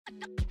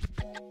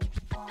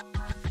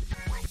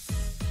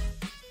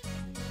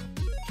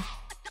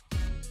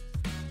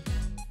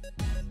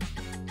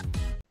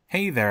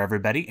Hey there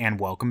everybody, and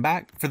welcome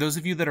back. For those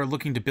of you that are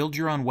looking to build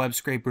your own web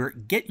scraper,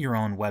 get your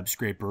own web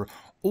scraper,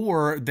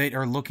 or that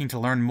are looking to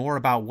learn more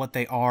about what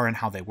they are and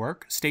how they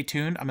work, stay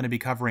tuned. I'm going to be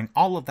covering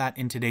all of that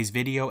in today's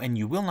video, and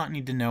you will not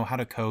need to know how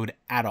to code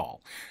at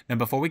all. Now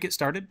before we get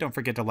started, don't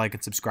forget to like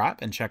and subscribe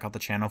and check out the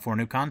channel for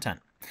new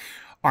content.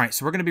 Alright,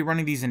 so we're going to be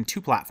running these in two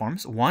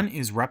platforms. One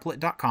is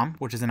Replit.com,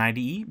 which is an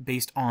IDE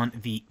based on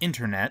the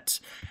internet,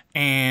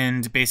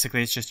 and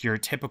basically it's just your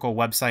typical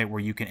website where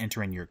you can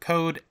enter in your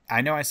code.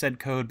 I know I said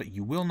code, but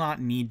you will not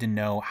need to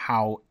know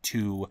how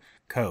to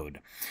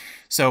code.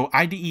 So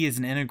IDE is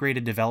an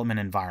integrated development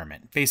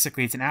environment.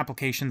 Basically, it's an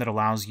application that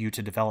allows you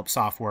to develop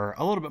software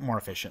a little bit more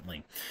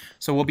efficiently.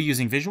 So we'll be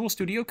using Visual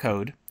Studio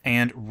Code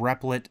and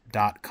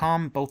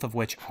Replit.com, both of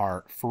which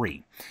are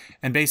free.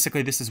 And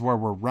basically, this is where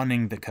we're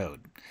running the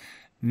code.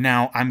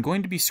 Now, I'm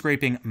going to be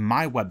scraping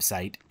my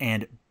website,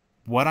 and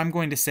what I'm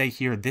going to say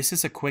here, this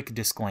is a quick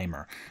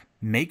disclaimer.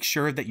 Make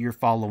sure that you're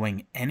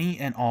following any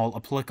and all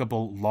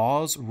applicable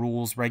laws,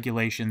 rules,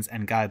 regulations,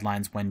 and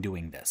guidelines when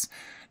doing this.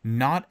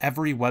 Not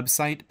every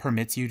website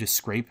permits you to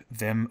scrape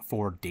them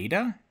for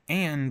data,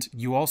 and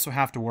you also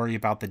have to worry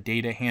about the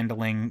data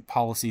handling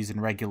policies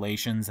and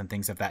regulations and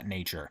things of that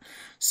nature.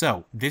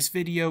 So this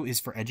video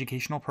is for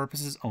educational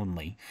purposes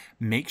only.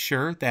 Make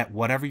sure that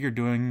whatever you're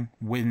doing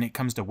when it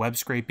comes to web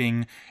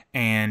scraping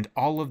and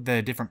all of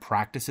the different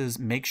practices,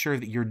 make sure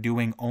that you're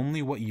doing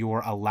only what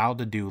you're allowed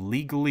to do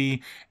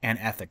legally and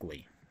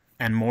ethically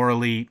and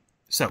morally.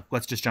 So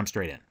let's just jump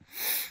straight in.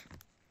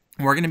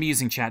 We're going to be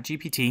using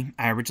ChatGPT.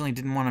 I originally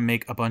didn't want to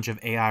make a bunch of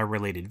AI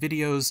related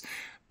videos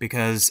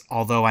because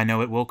although I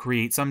know it will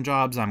create some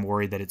jobs, I'm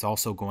worried that it's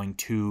also going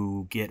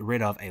to get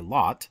rid of a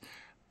lot.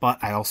 But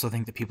I also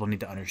think that people need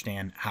to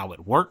understand how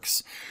it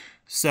works.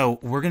 So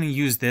we're going to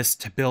use this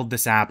to build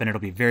this app, and it'll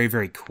be very,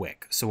 very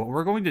quick. So what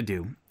we're going to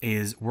do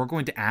is we're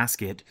going to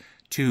ask it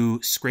to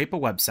scrape a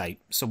website.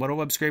 So what a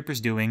web scraper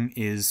is doing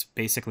is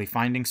basically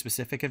finding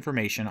specific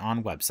information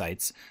on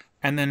websites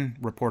and then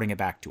reporting it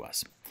back to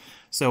us.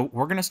 So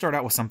we're going to start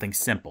out with something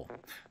simple.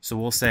 So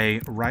we'll say,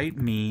 write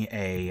me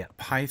a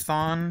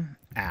Python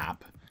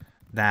app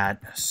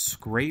that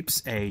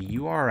scrapes a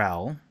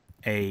URL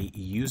a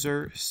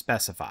user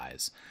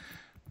specifies.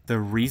 The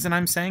reason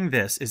I'm saying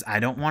this is I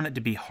don't want it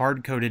to be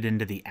hard-coded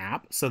into the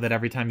app so that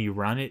every time you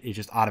run it, it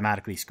just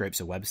automatically scrapes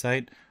a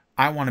website.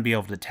 I want to be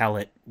able to tell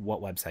it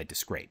what website to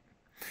scrape.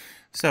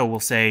 So we'll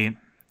say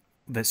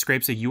that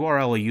scrapes a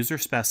URL a user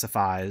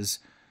specifies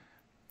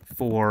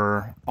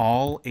for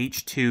all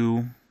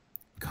H2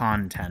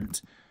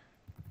 content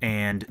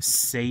and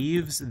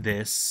saves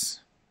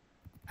this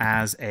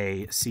as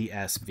a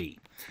CSV.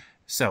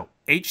 So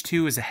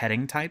H2 is a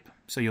heading type.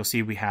 So you'll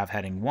see we have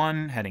heading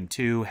 1, heading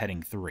 2,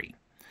 heading 3.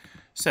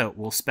 So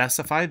we'll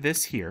specify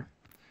this here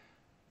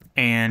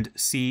and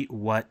see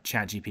what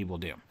ChatGPT will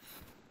do.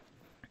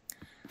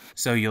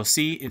 So you'll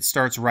see it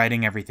starts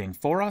writing everything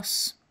for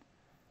us,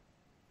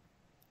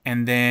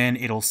 and then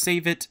it'll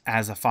save it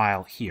as a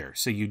file here.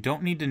 So you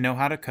don't need to know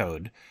how to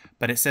code,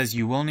 but it says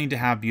you will need to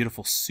have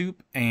beautiful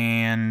soup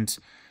and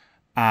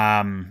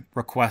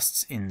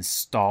requests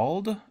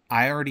installed.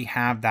 I already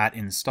have that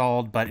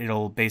installed, but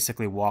it'll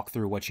basically walk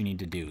through what you need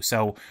to do.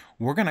 So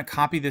we're going to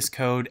copy this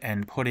code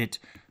and put it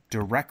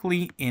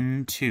directly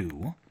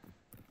into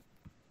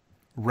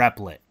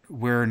Replit.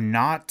 We're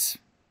not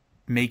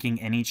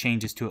making any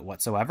changes to it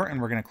whatsoever,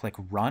 and we're going to click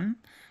run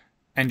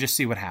and just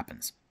see what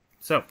happens.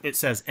 So it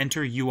says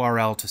enter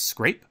URL to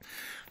scrape.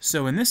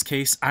 So in this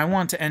case, I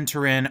want to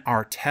enter in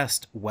our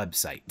test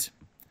website.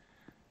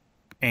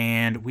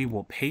 And we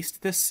will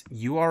paste this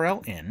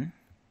URL in.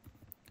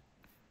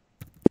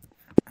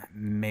 I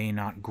may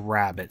not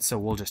grab it, so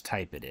we'll just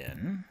type it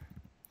in.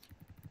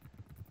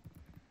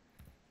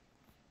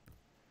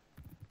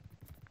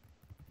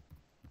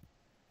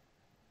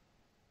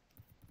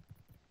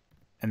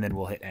 And then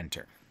we'll hit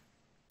enter.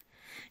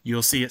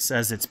 You'll see it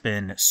says it's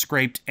been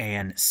scraped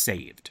and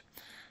saved.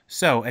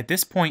 So at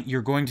this point,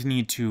 you're going to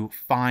need to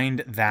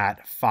find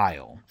that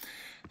file.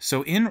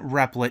 So in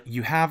Replit,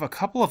 you have a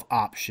couple of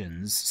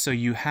options. So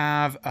you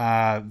have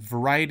a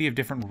variety of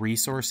different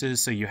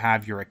resources. So you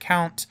have your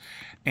account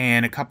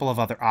and a couple of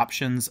other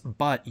options,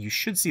 but you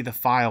should see the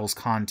files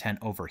content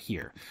over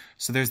here.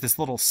 So there's this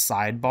little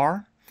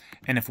sidebar.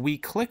 And if we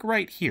click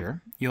right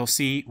here, you'll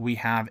see we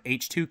have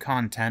H2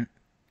 content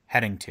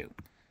heading 2.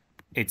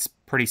 It's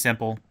pretty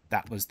simple.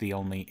 That was the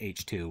only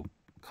H2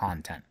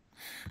 content.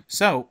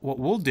 So what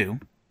we'll do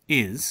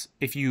is,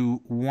 if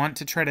you want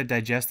to try to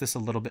digest this a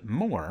little bit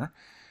more,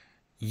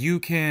 you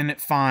can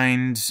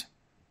find,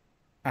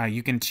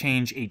 you can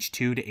change H2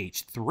 to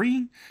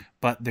H3,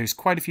 but there's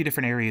quite a few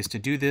different areas to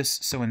do this.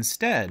 So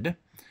instead,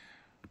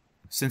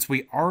 since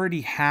we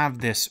already have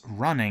this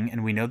running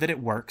and we know that it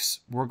works,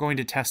 we're going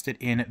to test it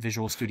in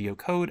Visual Studio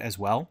Code as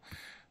well.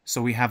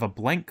 So we have a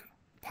blank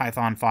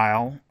Python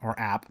file or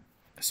app.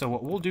 So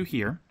what we'll do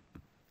here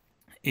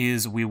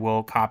is we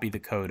will copy the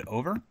code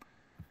over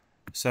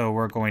So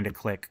we're going to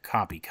click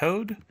copy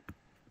code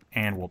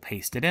and we'll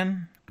paste it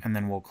in, and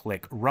then we'll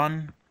click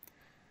run.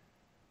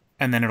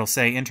 And then it'll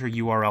say enter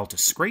URL to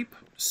scrape.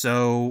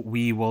 So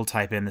we will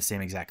type in the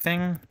same exact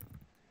thing.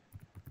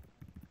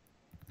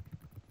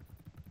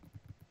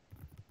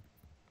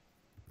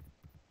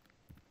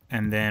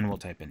 And then we'll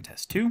type in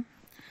test2.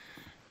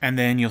 And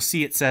then you'll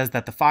see it says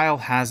that the file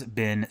has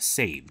been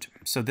saved.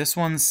 So this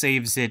one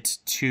saves it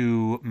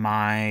to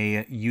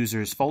my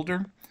users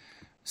folder.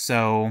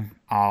 So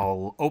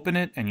I'll open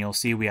it and you'll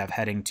see we have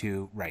heading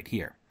 2 right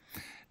here.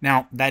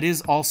 Now that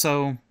is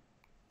also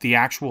the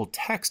actual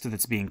text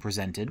that's being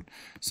presented.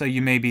 So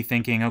you may be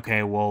thinking,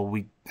 okay, well,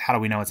 how do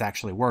we know it's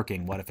actually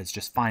working? What if it's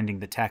just finding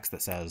the text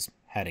that says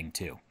heading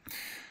 2?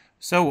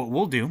 So what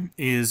we'll do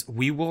is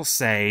we will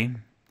say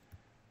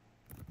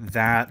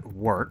that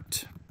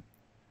worked.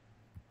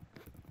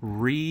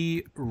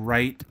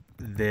 Rewrite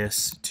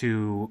this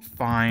to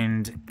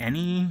find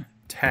any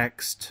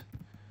text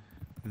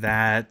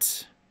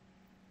that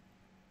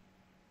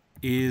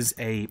is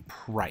a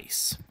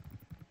price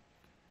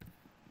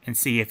and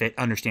see if it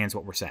understands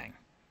what we're saying.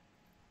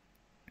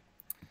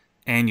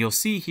 And you'll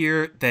see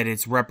here that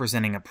it's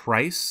representing a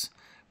price,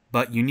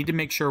 but you need to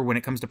make sure when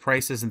it comes to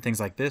prices and things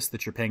like this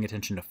that you're paying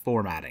attention to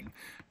formatting.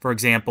 For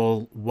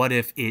example, what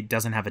if it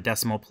doesn't have a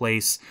decimal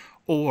place,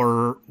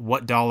 or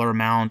what dollar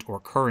amount or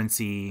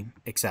currency,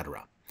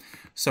 etc.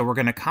 So we're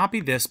going to copy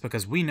this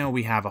because we know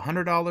we have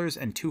 $100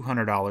 and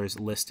 $200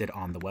 listed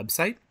on the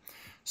website.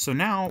 So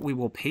now we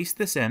will paste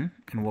this in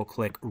and we'll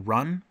click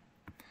run.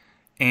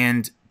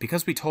 And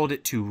because we told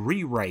it to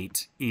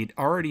rewrite, it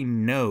already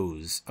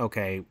knows,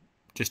 okay,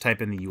 just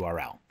type in the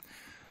URL.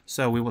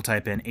 So we will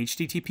type in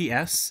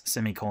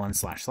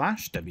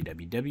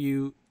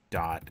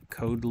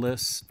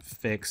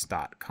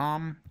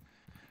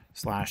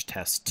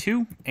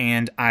https://www.codelessfix.com/test2,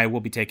 and I will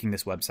be taking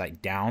this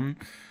website down,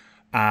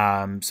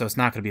 so it's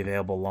not going to be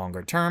available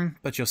longer term,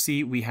 but you'll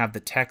see we have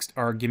the text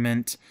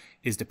argument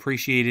is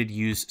depreciated,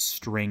 use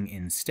string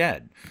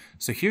instead.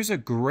 So here's a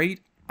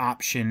great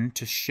option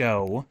to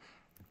show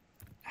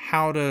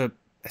how to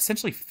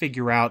essentially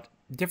figure out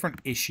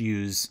different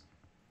issues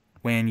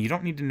when you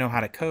don't need to know how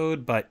to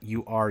code, but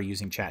you are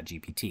using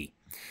ChatGPT.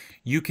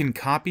 You can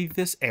copy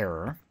this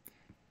error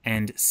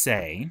and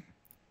say,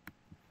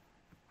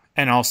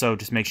 and also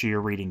just make sure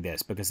you're reading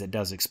this because it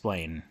does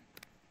explain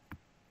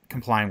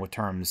complying with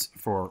terms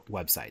for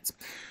websites.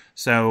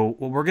 So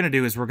what we're going to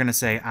do is we're going to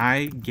say,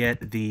 I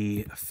get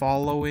the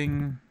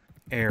following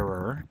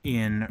error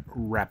in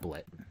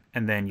Replit.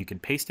 And then you can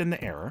paste in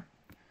the error.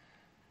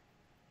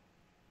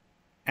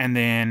 And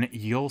then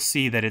you'll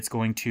see that it's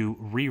going to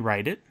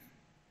rewrite it.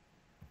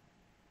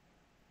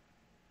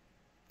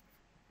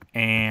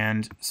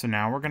 And so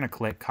now we're going to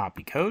click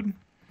copy code,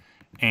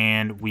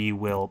 and we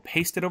will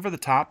paste it over the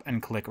top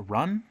and click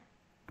run.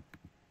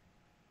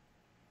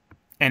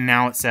 And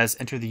now it says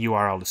enter the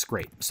URL to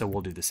scrape. So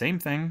we'll do the same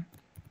thing.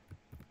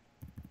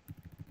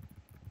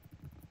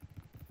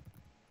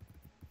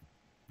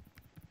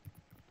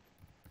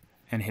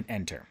 And hit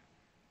enter.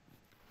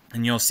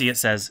 And you'll see it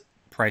says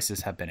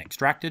prices have been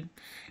extracted.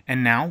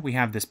 And now we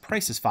have this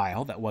prices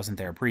file that wasn't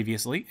there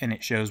previously, and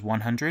it shows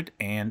 100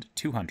 and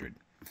 200.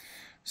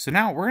 So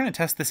now we're going to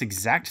test this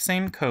exact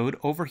same code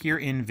over here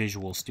in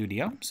Visual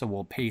Studio. So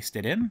we'll paste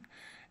it in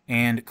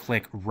and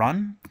click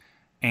run,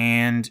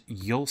 and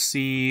you'll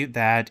see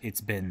that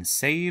it's been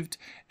saved,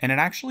 and it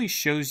actually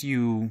shows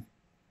you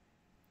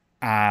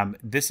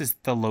this is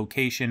the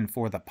location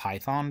for the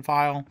Python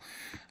file.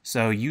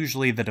 So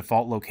usually the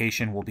default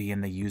location will be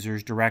in the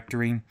users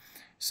directory.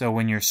 So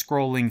when you're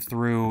scrolling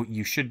through,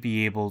 you should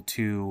be able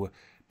to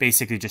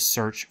basically just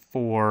search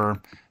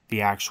for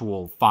the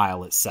actual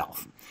file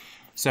itself.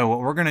 So what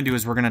we're going to do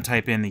is we're going to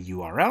type in the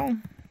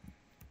URL.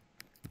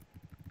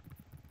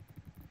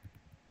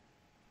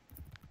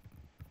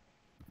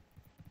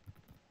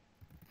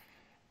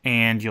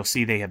 And you'll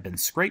see they have been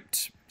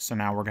scraped. So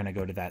now we're going to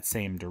go to that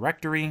same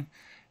directory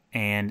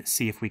and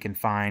see if we can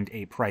find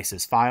a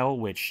prices file,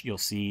 which you'll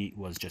see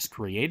was just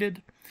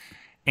created.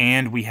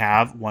 And we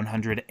have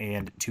 100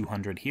 and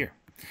 200 here.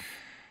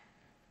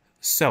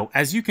 So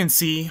as you can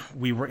see,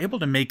 we were able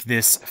to make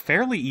this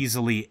fairly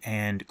easily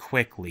and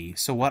quickly.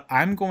 So what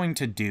I'm going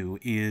to do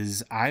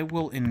is I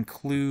will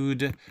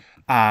include,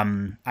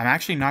 I'm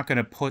actually not going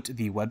to put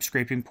the web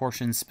scraping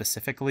portion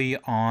specifically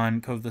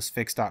on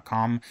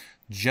codelessfix.com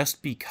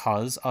just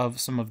because of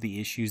some of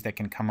the issues that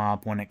can come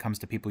up when it comes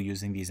to people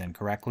using these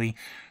incorrectly.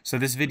 So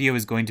this video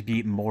is going to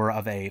be more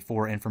of a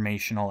for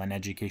informational and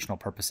educational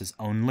purposes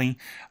only.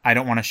 I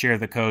don't want to share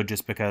the code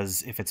just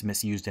because if it's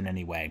misused in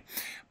any way.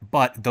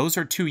 But those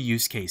are two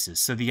use cases.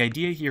 So the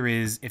idea here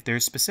is if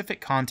there's specific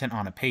content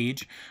on a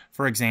page,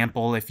 for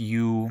example, if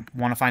you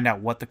want to find out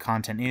what the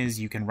content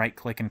is, you can right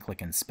click and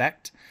click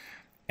inspect.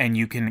 And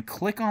you can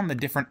click on the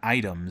different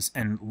items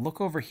and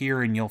look over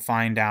here and you'll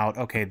find out,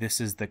 okay,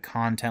 this is the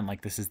content,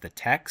 like this is the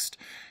text.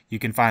 You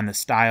can find the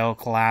style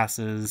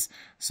classes.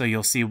 So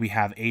you'll see we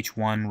have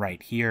H1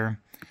 right here.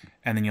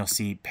 And then you'll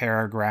see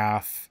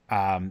paragraph.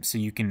 So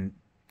you can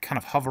kind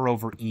of hover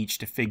over each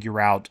to figure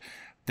out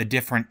the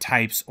different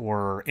types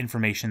or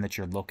information that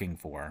you're looking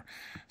for.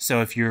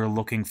 So if you're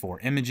looking for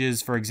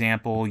images, for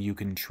example, you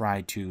can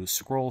try to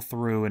scroll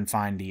through and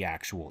find the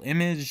actual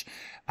image.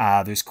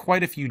 There's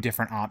quite a few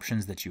different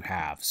options that you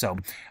have. So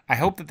I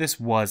hope that this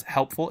was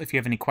helpful. If you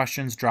have any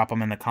questions, drop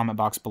them in the comment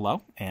box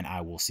below, and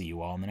I will see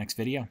you all in the next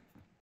video.